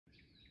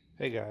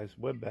Hey guys,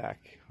 we're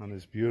back on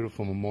this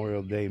beautiful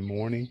Memorial Day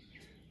morning.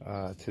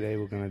 Today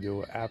we're going to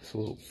do an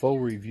absolute full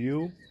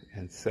review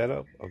and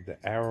setup of the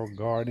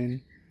Aerogarden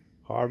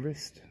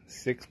Harvest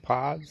 6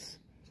 pods.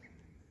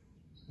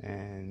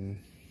 And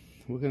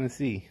we're going to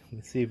see.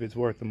 Let's see if it's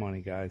worth the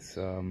money, guys.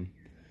 I'm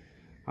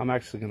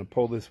actually going to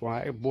pull this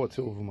one. I bought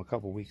 2 of them a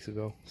couple weeks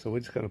ago. So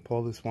we're just going to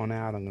pull this one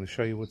out. I'm going to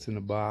show you what's in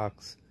the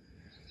box,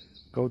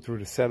 go through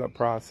the setup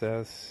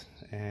process,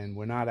 and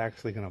we're not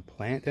actually going to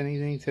plant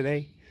anything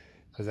today,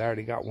 because I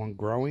already got one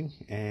growing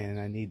and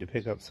I need to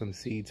pick up some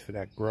seeds for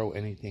that Grow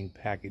Anything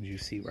package you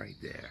see right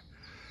there.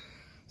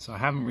 So I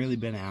haven't really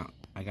been out.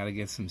 I got to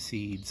get some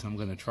seeds. I'm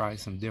going to try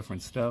some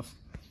different stuff.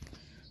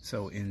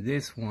 So in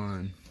this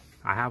one,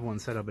 I have one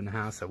set up in the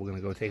house that we're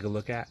going to go take a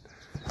look at.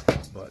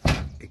 But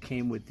it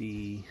came with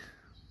the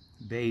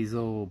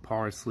basil,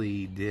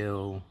 parsley,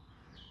 dill,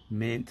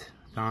 mint,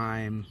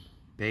 thyme,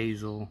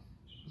 basil,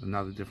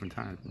 another different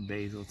type of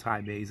basil,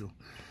 Thai basil.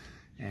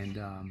 And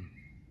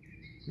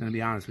I'm going to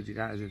be honest with you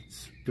guys,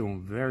 it's doing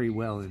very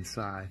well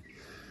inside.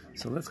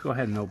 So let's go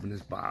ahead and open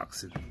this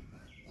box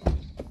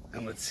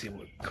and let's see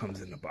what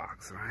comes in the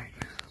box, all right?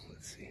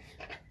 Let's see.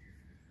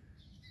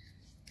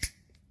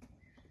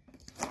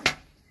 All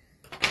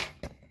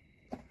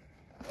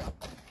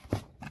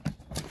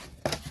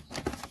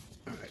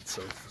right,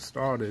 so for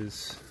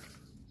starters,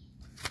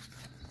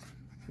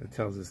 it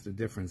tells us the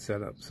different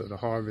setup. So the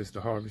Harvest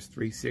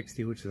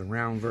 360, which is a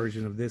round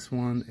version of this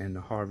one, and the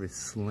Harvest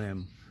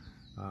Slim.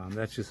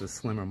 That's just a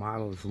slimmer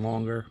model. It's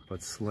longer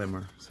but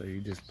slimmer, so you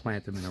just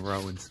plant them in a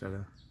row instead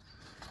of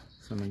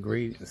some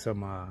ingredients,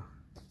 some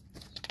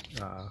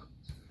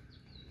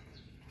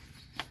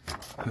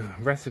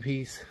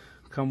recipes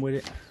come with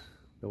it.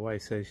 The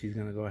wife says she's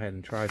gonna go ahead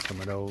and try some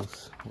of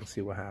those. We'll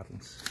see what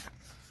happens.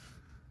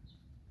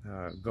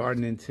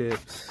 Gardening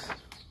tips,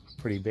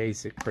 pretty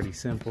basic, pretty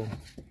simple.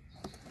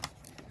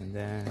 And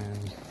then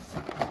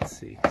let's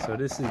see. So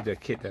this is the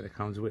kit that it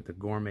comes with, the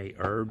gourmet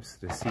herbs,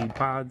 the seed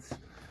pods.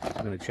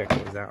 I'm going to check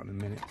those out in a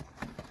minute.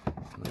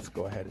 Let's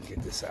go ahead and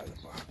get this out of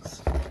the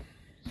box.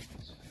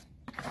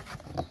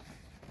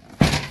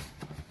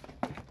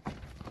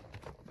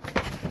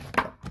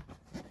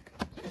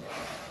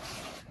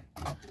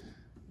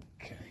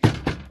 Okay.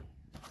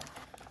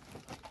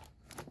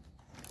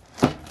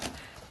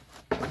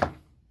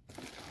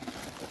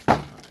 All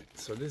right,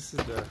 so this is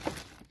the...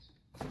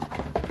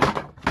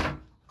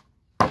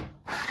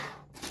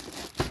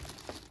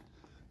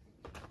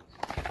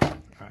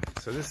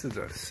 So this is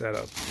the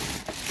setup.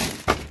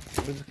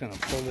 We're just gonna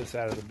pull this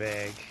out of the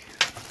bag,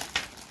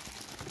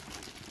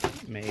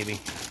 maybe.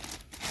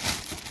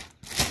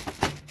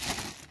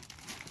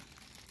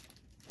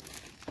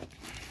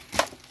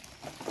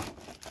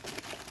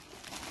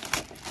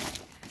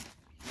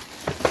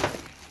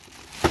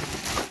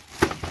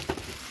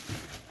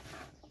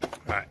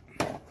 All right,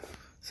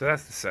 so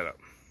that's the setup.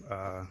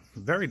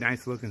 Very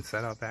nice looking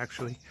setup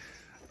actually.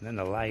 And then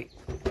the light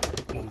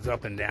moves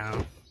up and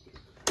down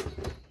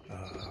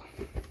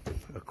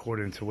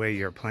according to where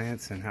your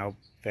plants and how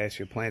fast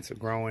your plants are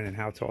growing and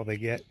how tall they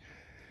get.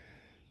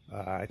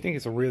 I think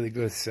it's a really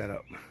good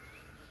setup.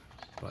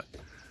 But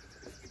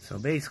so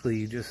basically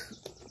you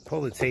just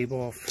pull the tape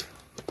off,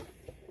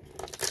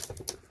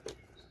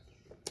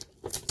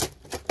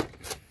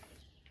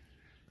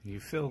 you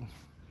fill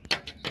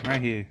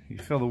right here, you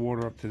fill the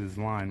water up to this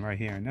line right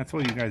here, and that's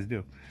all you guys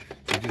do.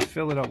 You just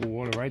fill it up with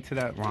water right to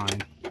that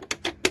line.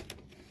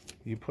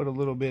 You put a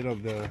little bit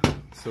of the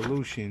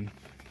solution.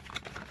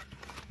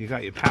 You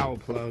got your power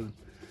plug,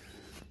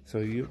 so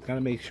you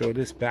gotta make sure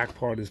this back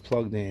part is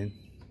plugged in.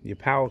 Your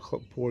power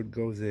cord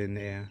goes in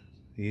there.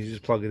 You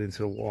just plug it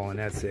into the wall, and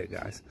that's it,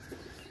 guys.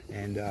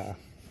 And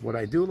what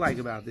I do like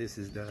about this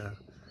is the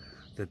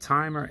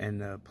timer and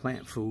the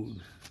plant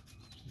food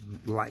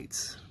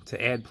lights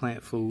to add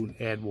plant food,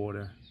 add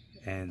water,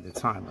 and the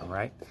timer,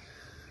 right?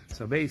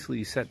 So basically,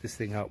 you set this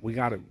thing up. We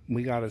got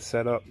it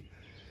set up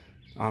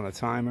on a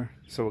timer,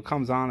 so it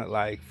comes on at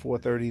like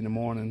 4:30 in the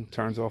morning,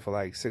 turns off at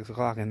like 6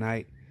 o'clock at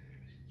night.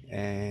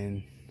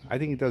 And I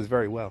think it does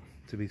very well,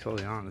 to be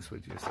totally honest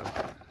with you. So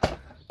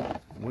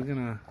we're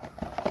gonna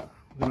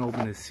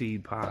open this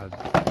seed pod.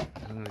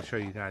 I'm gonna show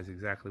you guys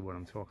exactly what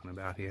I'm talking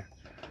about here.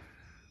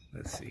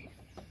 Let's see.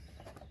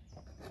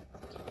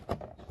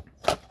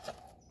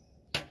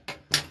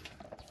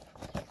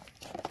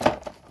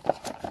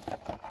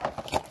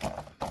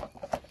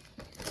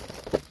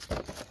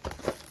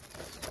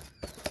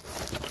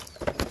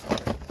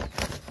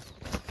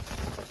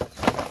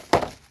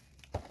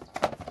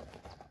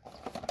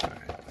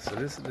 So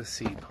this is the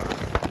seed pod.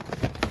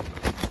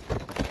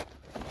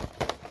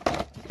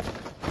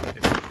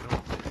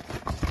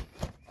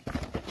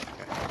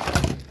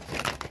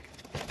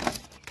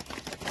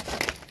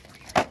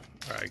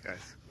 Alright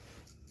guys.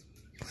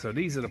 So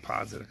these are the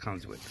pods that it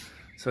comes with.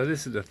 So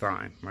this is the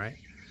thyme, right?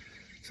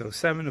 So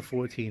 7 to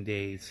 14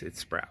 days it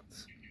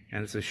sprouts.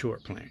 And it's a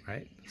short plant,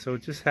 right? So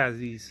it just has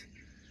these,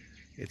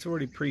 it's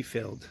already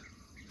pre-filled.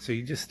 So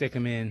you just stick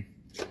them in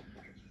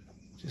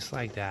just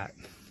like that.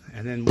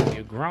 And then when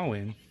you're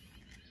growing,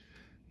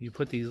 you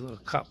put these little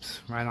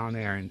cups right on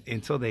there and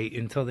until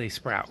they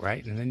sprout,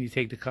 right? And then you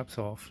take the cups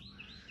off,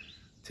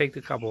 take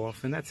the cup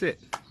off, and that's it,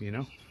 you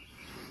know.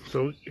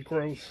 So it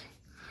grows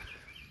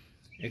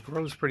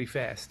pretty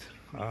fast,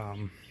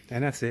 and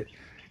that's it.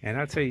 And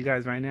I'll tell you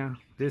guys right now,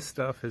 this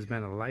stuff has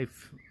been a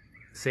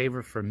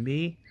lifesaver for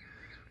me.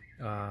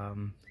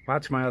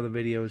 Watch my other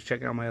videos,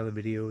 check out my other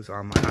videos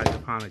on my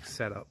hydroponic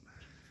setup,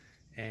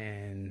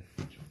 and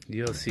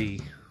you'll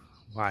see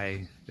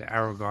why the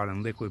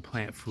Aerogarden liquid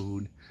plant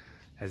food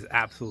has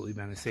absolutely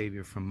been a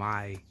savior for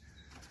my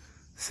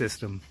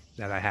system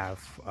that I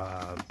have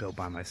built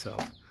by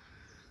myself.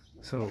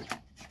 So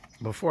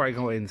before I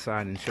go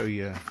inside and show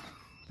you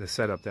the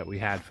setup that we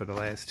had for the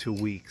last 2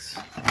 weeks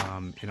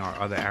in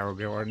our other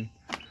Aerogarden,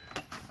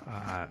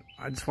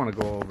 I just want to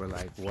go over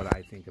like what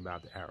I think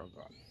about the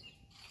Aerogarden.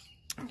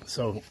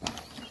 So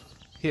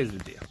here's the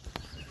deal.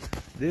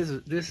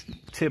 This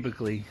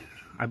typically,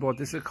 I bought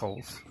this at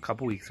Kohl's a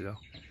couple weeks ago.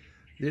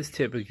 This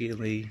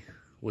typically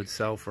would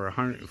sell for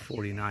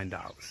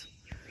 $149.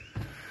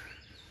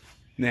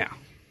 Now,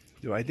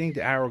 do I think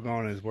the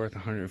Aerogarden is worth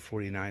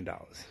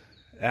 $149?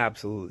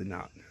 Absolutely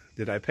not.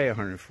 Did I pay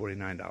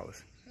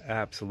 $149?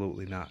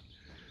 Absolutely not.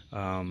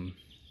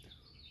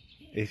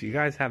 If you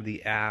guys have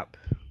the app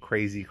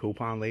Crazy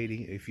Coupon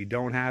Lady, if you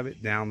don't have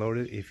it,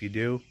 download it. If you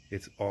do,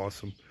 it's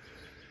awesome.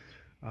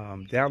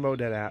 Download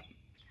that app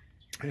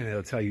and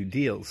it'll tell you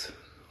deals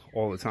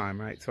all the time,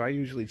 right? So I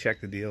usually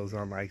check the deals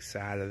on like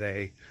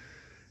Saturday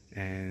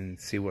and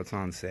see what's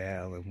on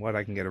sale and what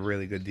I can get a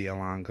really good deal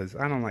on, because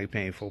I don't like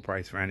paying full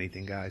price for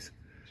anything, guys.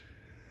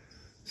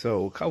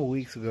 So a couple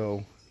weeks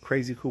ago,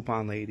 Crazy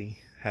Coupon Lady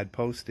had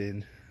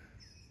posted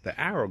the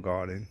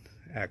Aerogarden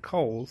at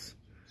Kohl's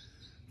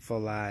for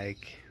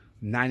like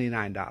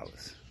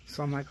 $99.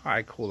 So I'm like, all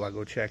right, cool, I'll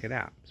go check it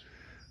out.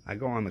 I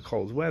go on the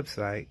Kohl's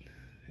website,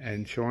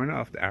 and sure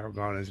enough, the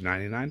Aerogarden is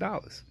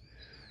 $99.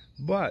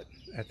 But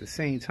at the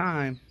same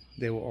time,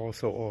 they were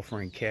also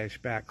offering cash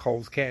back,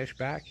 Kohl's cash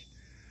back.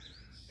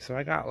 So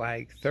I got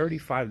like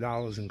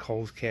 $35 in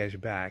Kohl's cash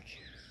back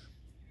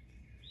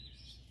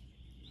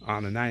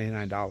on a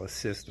 $99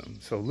 system.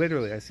 So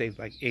literally I saved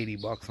like 80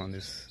 bucks on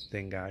this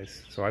thing,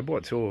 guys. So I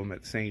bought 2 of them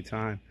at the same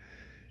time.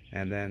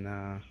 And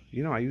then,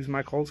 you know, I used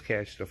my Kohl's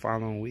cash the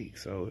following week.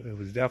 So it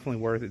was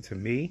definitely worth it to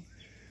me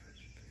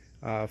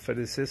for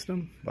this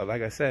system. But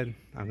like I said,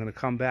 I'm going to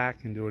come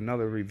back and do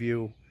another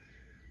review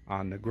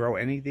on the Grow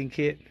Anything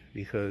kit,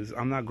 because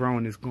I'm not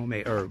growing this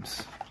gourmet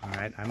herbs. All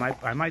right,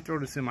 I might throw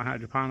this in my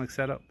hydroponic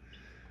setup,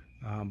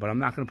 but I'm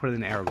not going to put it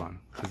in the Aerogarden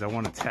because I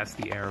want to test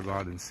the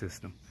Aerogarden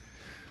system.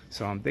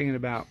 So I'm thinking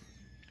about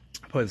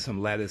putting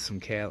some lettuce, some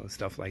kale, and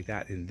stuff like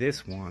that in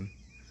this one.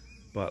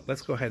 But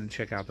let's go ahead and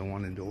check out the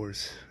one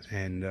indoors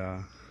and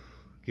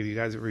give you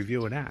guys a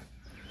review of that.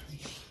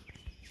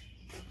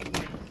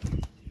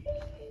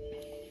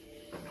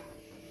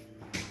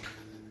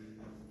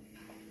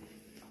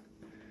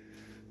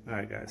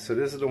 Alright guys, so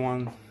this is the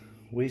one,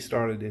 we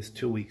started this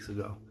 2 weeks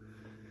ago.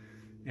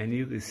 And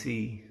you can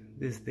see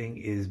this thing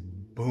is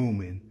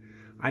booming.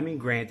 I mean,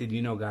 granted,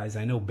 you know guys,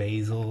 I know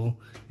basil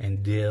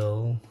and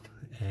dill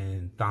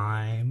and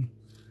thyme.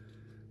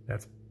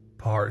 That's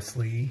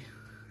parsley.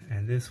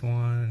 And this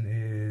one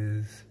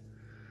is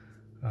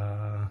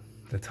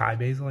the Thai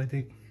basil, I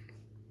think.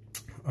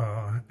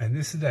 And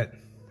this is that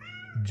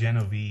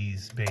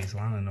Genovese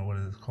basil. I don't know what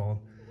it is called.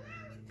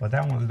 But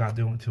that one's not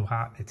doing too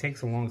hot. It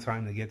takes a long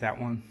time to get that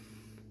one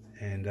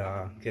and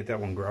get that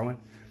one growing.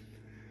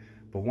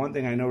 But one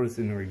thing I noticed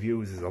in the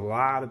reviews is a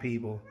lot of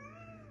people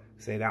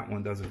say that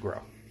one doesn't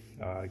grow.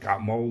 It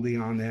got moldy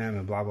on them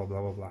and blah, blah,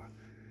 blah, blah, blah.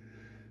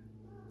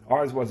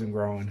 Ours wasn't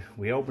growing.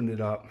 We opened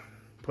it up,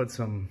 put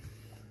some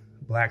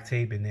black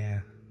tape in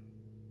there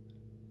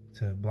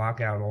to block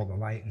out all the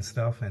light and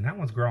stuff. And that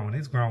one's growing.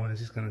 It's growing. It's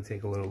just going to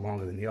take a little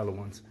longer than the other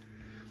ones.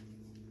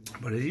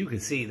 But as you can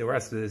see, the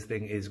rest of this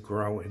thing is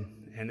growing.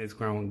 And it's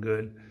growing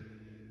good.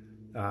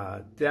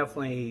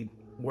 Definitely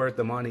worth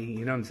the money,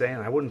 you know what I'm saying?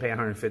 I wouldn't pay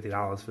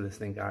 $150 for this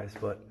thing, guys,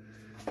 but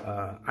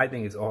I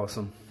think it's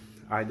awesome.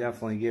 I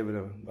definitely give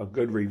it a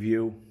good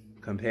review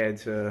compared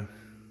to,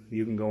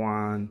 you can go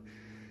on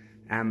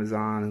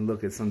Amazon and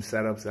look at some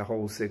setups that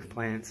hold 6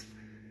 plants,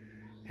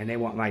 and they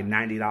want like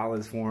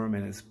 $90 for them,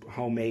 and it's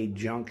homemade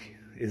junk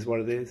is what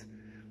it is.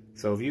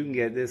 So if you can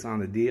get this on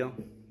the deal,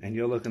 and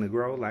you're looking to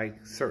grow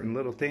like certain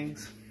little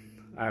things,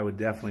 I would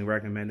definitely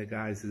recommend it,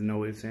 guys. There's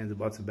no ifs, ands, or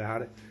buts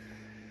about it.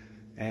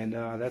 And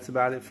that's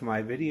about it for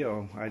my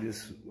video. I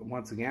just,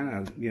 once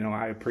again, you know,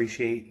 I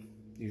appreciate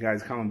you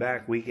guys coming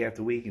back week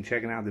after week and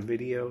checking out the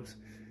videos.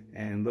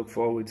 And look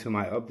forward to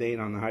my update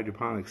on the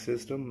hydroponic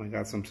system. I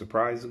got some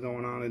surprises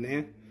going on in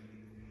there.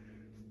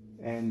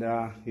 And,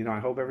 you know, I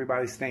hope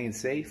everybody's staying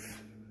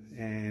safe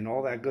and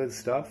all that good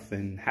stuff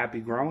and happy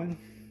growing.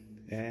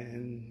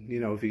 And, you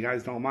know, if you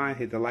guys don't mind,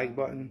 hit the like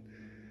button.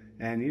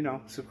 And, you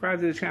know, subscribe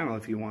to the channel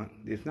if you want.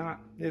 If not,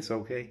 it's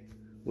okay.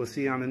 We'll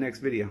see you on the next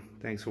video.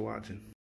 Thanks for watching.